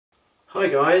Hi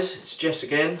guys, it's Jess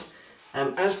again.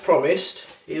 As promised,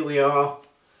 here we are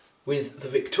with the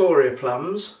Victoria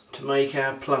plums to make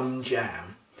our plum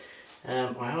jam.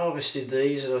 I harvested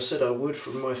these, as I said I would,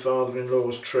 from my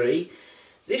father-in-law's tree.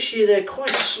 This year they're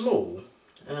quite small.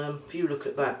 If you look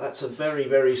at that, that's a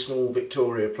very small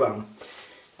Victoria plum.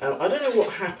 I don't know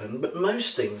what happened, but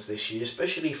most things this year,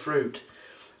 especially fruit,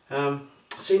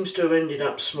 seems to have ended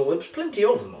up small. There was plenty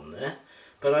of them on there.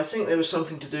 But I think there was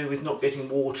something to do with not getting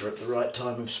water at the right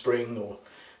time of spring or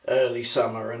early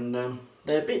summer, and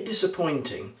they're a bit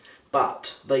disappointing,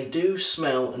 but they do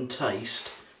smell and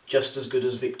taste just as good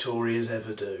as Victoria's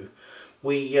ever do.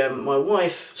 My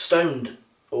wife stoned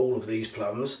all of these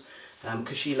plums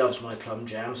because she loves my plum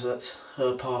jam, so that's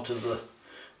her part of the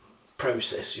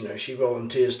process. You know, she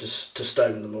volunteers to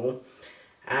stone them all.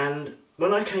 And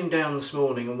when I came down this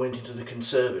morning and went into the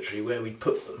conservatory where we'd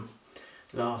put them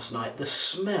last night, the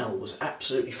smell was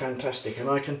absolutely fantastic, and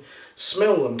I can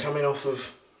smell them coming off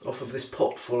of this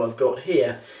pot full I've got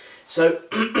here. So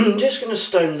I'm just going to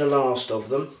stone the last of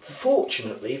them.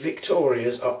 Fortunately,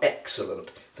 Victoria's are excellent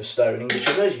for stoning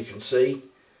because, as you can see,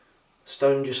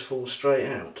 stone just falls straight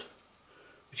out,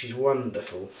 which is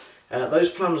wonderful. Those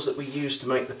plums that we used to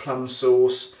make the plum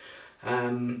sauce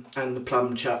and the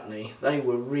plum chutney, they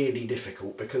were really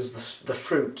difficult because the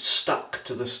fruit stuck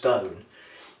to the stone,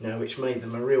 which made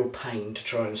them a real pain to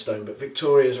try and stone. But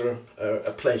Victoria's are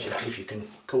a pleasure, if you can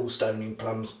call stoning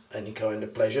plums any kind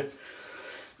of pleasure.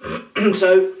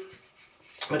 So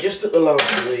I just put the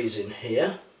last of these in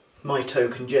here, my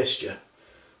token gesture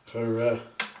for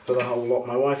the whole lot.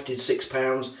 My wife did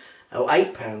 £6, or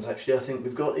 £8 actually, I think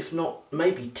we've got, if not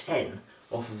maybe 10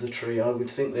 off of the tree. I would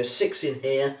think there's 6 in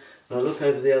here, and I look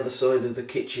over the other side of the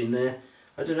kitchen there,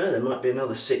 I don't know, there might be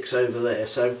another 6 over there.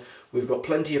 So we've got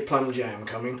plenty of plum jam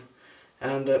coming,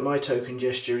 and my token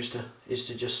gesture is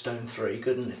to just stone 3,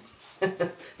 couldn't it?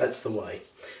 That's the way.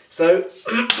 So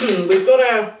we've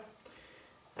got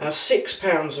our 6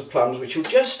 pounds of plums, which will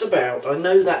just about, I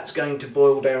know that's going to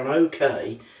boil down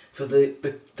okay for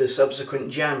the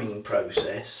subsequent jamming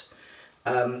process,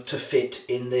 to fit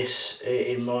in this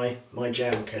in my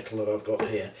jam kettle that I've got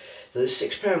here. So there's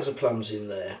 6 pounds of plums in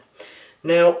there.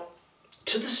 Now,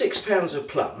 to the 6 pounds of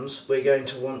plums, we're going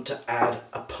to want to add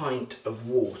a pint of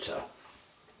water.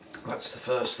 That's the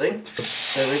first thing.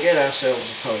 So we get ourselves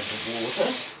a pint of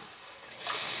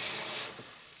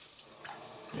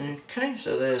water. Okay,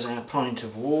 so there's our pint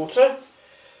of water.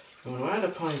 I'm going to add a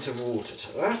pint of water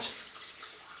to that.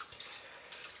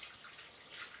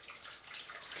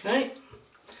 Okay.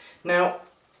 Now,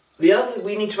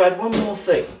 we need to add one more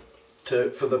thing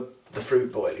for the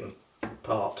fruit boiling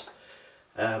part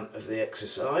of the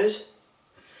exercise,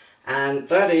 and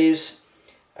that is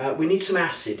we need some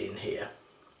acid in here.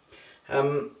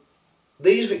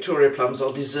 These Victoria plums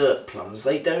are dessert plums.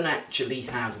 They don't actually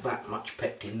have that much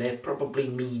pectin. They're probably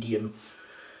medium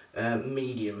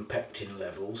pectin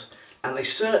levels, and they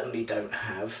certainly don't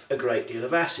have a great deal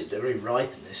of acid. They're very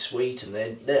ripe and they're sweet, and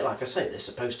they're like I say, they're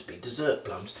supposed to be dessert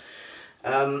plums.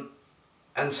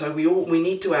 And so we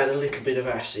need to add a little bit of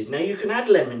acid. Now, you can add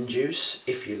lemon juice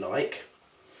if you like,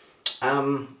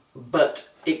 but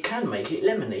it can make it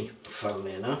lemony,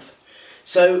 funnily enough.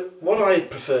 So what I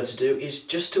prefer to do is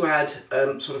just to add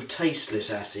sort of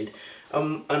tasteless acid,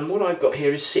 and what I've got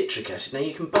here is citric acid. Now,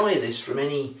 you can buy this from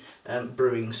any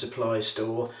brewing supply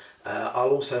store. I'll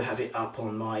also have it up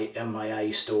on my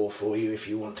MIA store for you if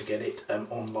you want to get it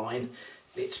online.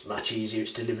 It's much easier,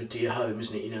 it's delivered to your home,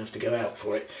 isn't it? You don't have to go out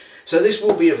for it. So this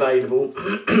will be available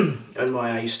on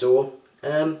my A store.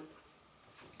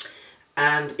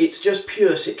 And it's just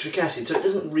pure citric acid, so it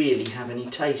doesn't really have any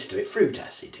taste to it. Fruit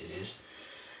acid it is.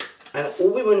 And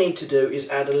all we will need to do is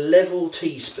add a level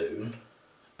teaspoon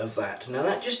of that. Now,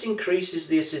 that just increases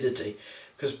the acidity,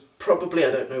 because probably,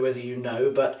 I don't know whether you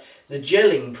know, but the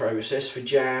gelling process for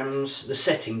jams, the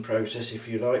setting process if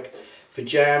you like, for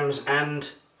jams and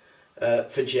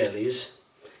for jellies,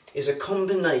 is a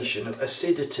combination of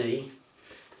acidity,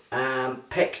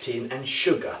 pectin and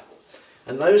sugar,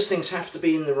 and those things have to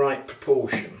be in the right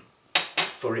proportion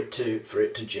for it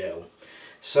to gel.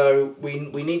 So we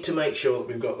need to make sure that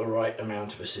we've got the right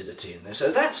amount of acidity in there.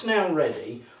 So that's now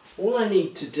ready. All I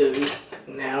need to do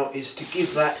now is to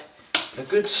give that a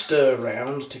good stir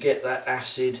round to get that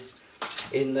acid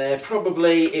in there.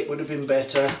 Probably it would have been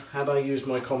better had I used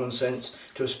my common sense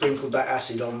to have sprinkled that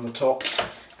acid on the top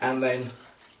and then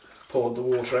poured the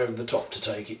water over the top to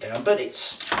take it down, but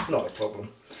it's not a problem.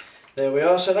 There we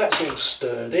are, so that's all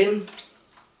stirred in.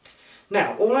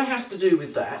 Now, all I have to do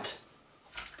with that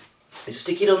is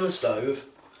stick it on the stove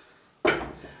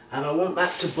and I want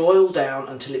that to boil down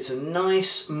until it's a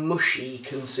nice mushy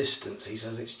consistency,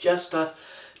 so it's just a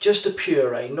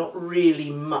puree, not really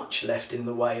much left in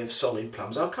the way of solid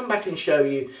plums. I'll come back and show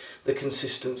you the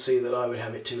consistency that I would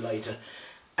have it to later.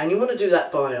 And you want to do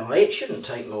that by eye. It shouldn't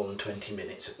take more than 20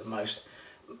 minutes at the most,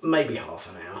 maybe half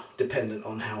an hour, dependent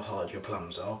on how hard your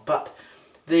plums are. But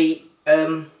the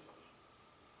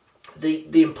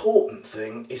important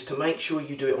thing is to make sure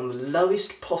you do it on the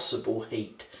lowest possible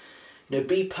heat. You know,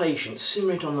 be patient,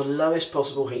 simmer it on the lowest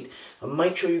possible heat, and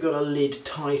make sure you've got a lid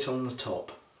tight on the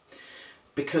top,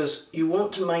 because you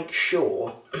want to make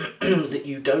sure that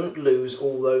you don't lose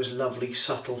all those lovely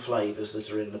subtle flavours that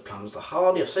are in the plums. The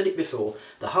harder, I've said it before,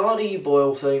 the harder you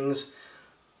boil things,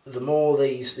 the more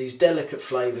these delicate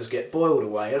flavours get boiled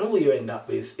away, and all you end up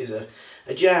with is a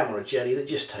jam or a jelly that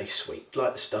just tastes sweet,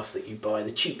 like the stuff that you buy,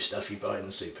 the cheap stuff you buy in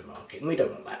the supermarket. And we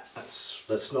don't want that.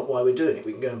 That's not why we're doing it.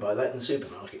 We can go and buy that in the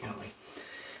supermarket, can't we?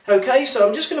 Okay, so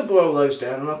I'm just going to boil those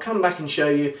down, and I'll come back and show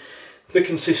you the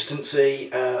consistency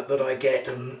that I get,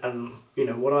 and you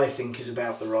know what I think is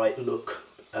about the right look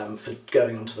for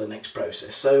going on to the next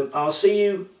process. So I'll see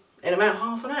you in about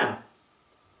half an hour.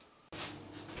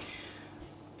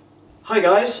 Hi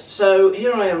guys, so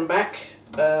here I am back.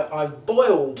 I've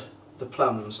boiled the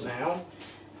plums now,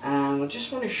 and I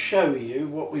just want to show you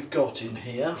what we've got in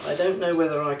here. I don't know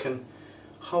whether I can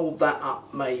hold that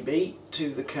up maybe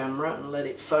to the camera and let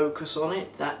it focus on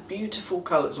it. That beautiful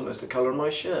colour, it's almost the colour of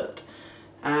my shirt.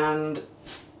 And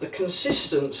the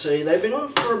consistency, they've been on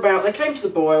for about, they came to the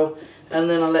boil and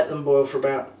then I let them boil for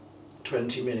about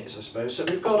 20 minutes I suppose. So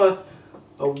we've got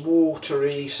a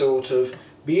watery sort of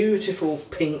beautiful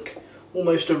pink,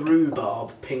 almost a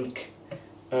rhubarb pink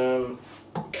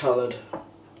coloured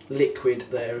liquid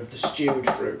there of the stewed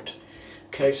fruit.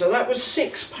 Okay, so that was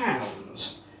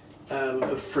 £6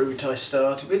 of fruit I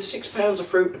started with. £6 of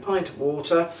fruit, a pint of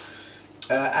water,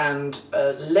 and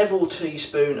a level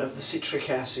teaspoon of the citric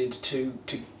acid to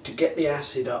get the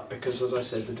acid up, because as I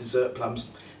said, the dessert plums,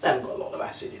 they haven't got a lot of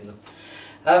acid in them.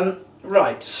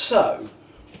 Right, so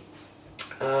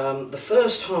the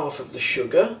first half of the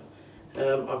sugar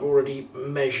I've already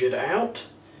measured out,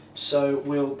 so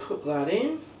we'll put that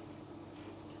in.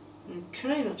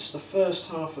 Okay, that's the first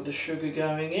half of the sugar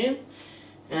going in,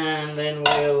 and then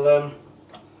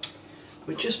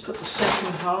we'll just put the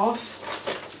second half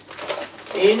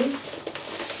in,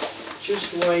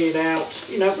 just weigh it out.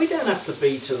 You know, we don't have to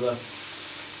be to the,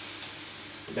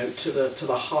 you know, to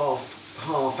the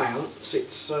half ounce.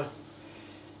 It's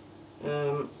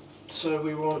so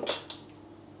we want,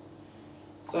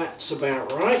 that's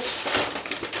about right.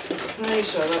 Okay,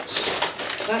 so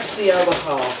that's the other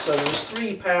half. So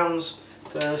there's £3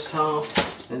 first half,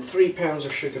 and £3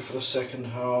 of sugar for the second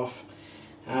half,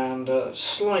 and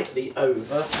slightly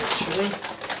over actually,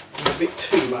 a bit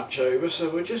too much over. So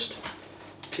we'll just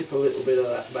tip a little bit of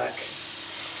that back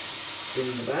in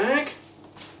the bag.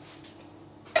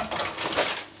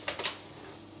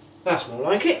 That's more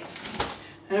like it.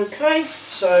 Okay,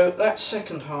 so that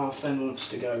second half then wants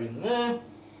to go in there.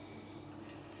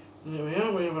 There we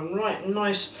are, we have a right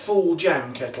nice full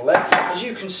jam kettle there. As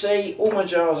you can see, all my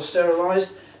jars are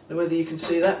sterilised. And whether you can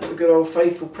see that, the good old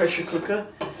faithful pressure cooker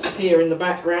here in the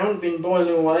background, been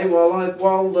boiling away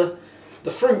while the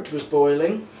fruit was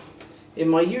boiling. In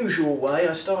my usual way,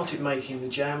 I started making the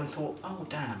jam and thought, oh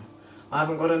damn, I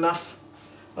haven't got enough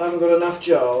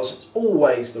jars. It's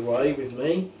always the way with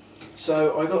me.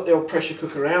 So I got the old pressure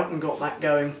cooker out and got that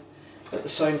going at the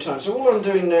same time. So all I'm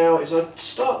doing now is I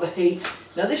start the heat.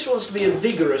 Now this wants to be a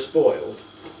vigorous boil,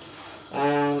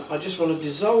 and I just want to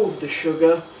dissolve the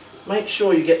sugar. Make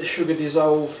sure you get the sugar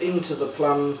dissolved into the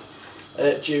plum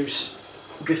juice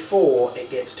before it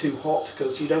gets too hot,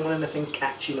 because you don't want anything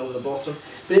catching on the bottom.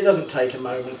 But it doesn't take a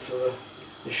moment for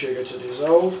the sugar to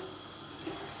dissolve.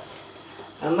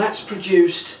 And that's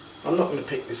produced, I'm not going to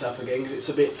pick this up again because it's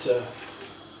a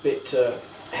bit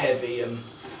heavy and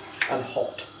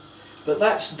hot. But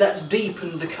that's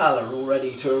deepened the colour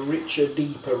already to a richer,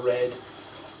 deeper red,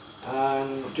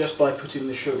 just by putting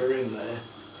the sugar in there.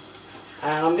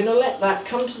 And I'm going to let that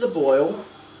come to the boil,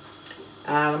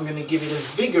 and I'm going to give it a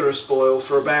vigorous boil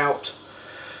for about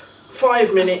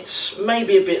 5 minutes,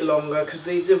 maybe a bit longer, because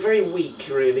these are very weak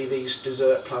really, these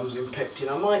dessert plums in pectin.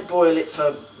 I might boil it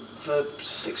for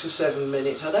 6 or 7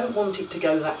 minutes. I don't want it to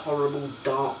go that horrible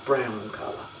dark brown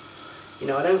colour. You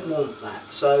know, I don't want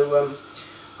that. So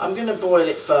I'm going to boil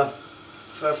it for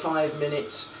 5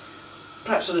 minutes,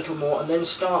 perhaps a little more, and then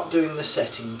start doing the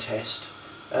setting test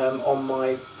on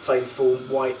my faithful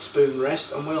white spoon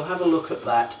rest, and we'll have a look at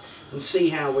that and see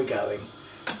how we're going.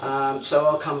 So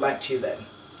I'll come back to you then.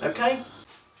 Okay?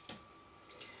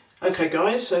 Okay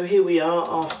guys, so here we are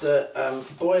after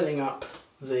boiling up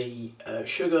the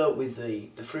sugar with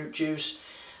the fruit juice.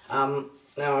 Now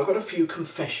I've got a few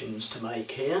confessions to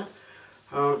make here.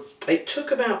 It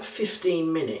took about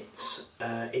 15 minutes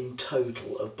in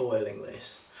total of boiling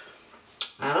this,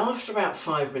 and after about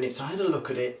 5 minutes I had a look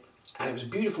at it and it was a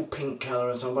beautiful pink colour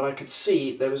and so on, but I could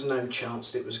see there was no chance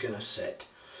that it was going to set.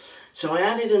 So I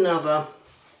added another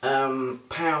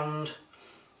pound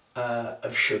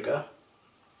of sugar,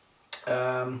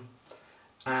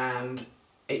 and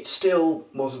it still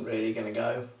wasn't really going to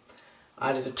go. I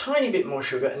added a tiny bit more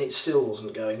sugar and it still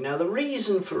wasn't going. Now the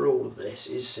reason for all of this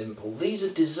is simple. These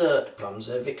are dessert plums,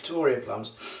 they're Victoria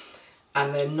plums,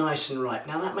 and they're nice and ripe.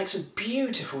 Now that makes a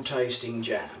beautiful tasting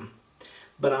jam,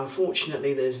 but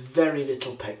unfortunately there's very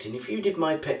little pectin. If you did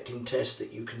my pectin test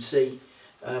that you can see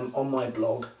on my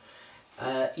blog,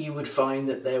 you would find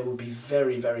that there will be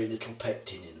very, very little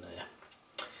pectin in there.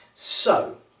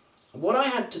 So what I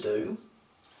had to do,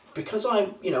 because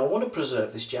I want to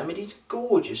preserve this jam, it is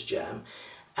gorgeous jam,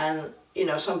 and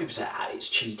some people say it's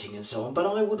cheating and so on, but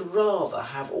I would rather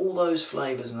have all those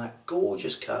flavours and that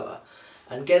gorgeous colour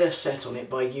and get a set on it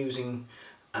by using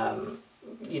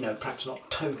perhaps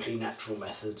not totally natural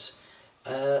methods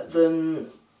than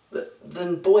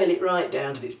boil it right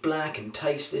down till it's black and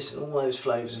tasteless and all those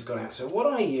flavours have gone out. So what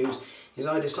I use is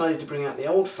I decided to bring out the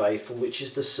Old Faithful, which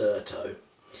is the Certo,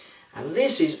 and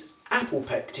this is apple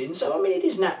pectin. So I mean, it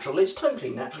is natural, it's totally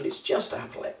natural, it's just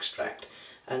apple extract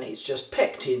and it's just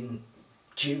pectin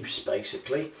juice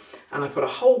basically, and I put a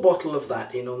whole bottle of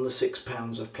that in on the 6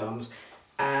 pounds of plums,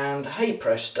 and hey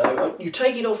presto, you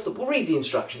take it off we'll read the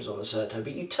instructions on the Certo,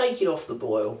 but you take it off the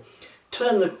boil,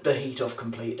 turn the heat off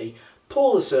completely,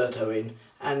 pour the Certo in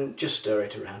and just stir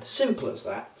it around. Simple as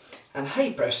that, and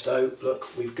hey presto,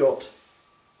 look, we've got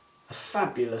a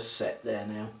fabulous set there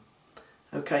now.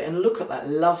 Okay, and look at that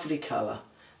lovely colour,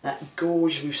 that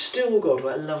gorgeous, we've still got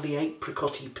that lovely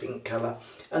apricot-y pink colour,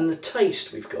 and the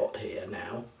taste we've got here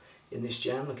now in this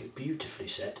jam, look, it's beautifully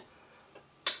set,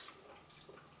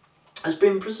 has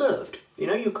been preserved.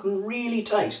 You can really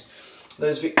taste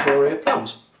those Victoria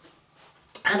plums.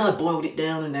 And I boiled it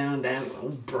down and down and down, it went all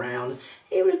brown,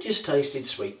 it would have just tasted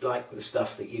sweet, like the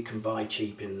stuff that you can buy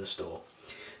cheap in the store.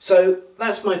 So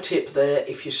that's my tip there.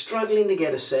 If you're struggling to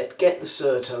get a set, get the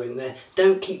Certo in there.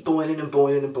 Don't keep boiling and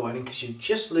boiling and boiling because you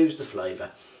just lose the flavour.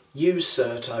 Use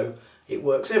Certo, it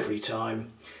works every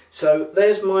time. So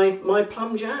there's my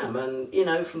plum jam,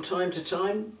 and from time to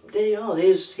time, there you are,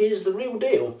 here's the real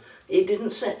deal. It didn't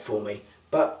set for me,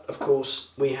 but of course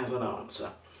we have an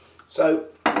answer. So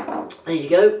there you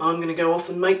go, I'm going to go off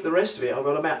and make the rest of it. I've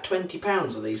got about 20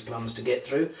 pounds of these plums to get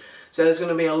through. So it's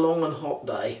going to be a long and hot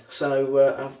day, so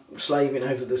I'm slaving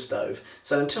over the stove.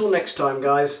 So until next time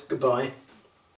guys, goodbye.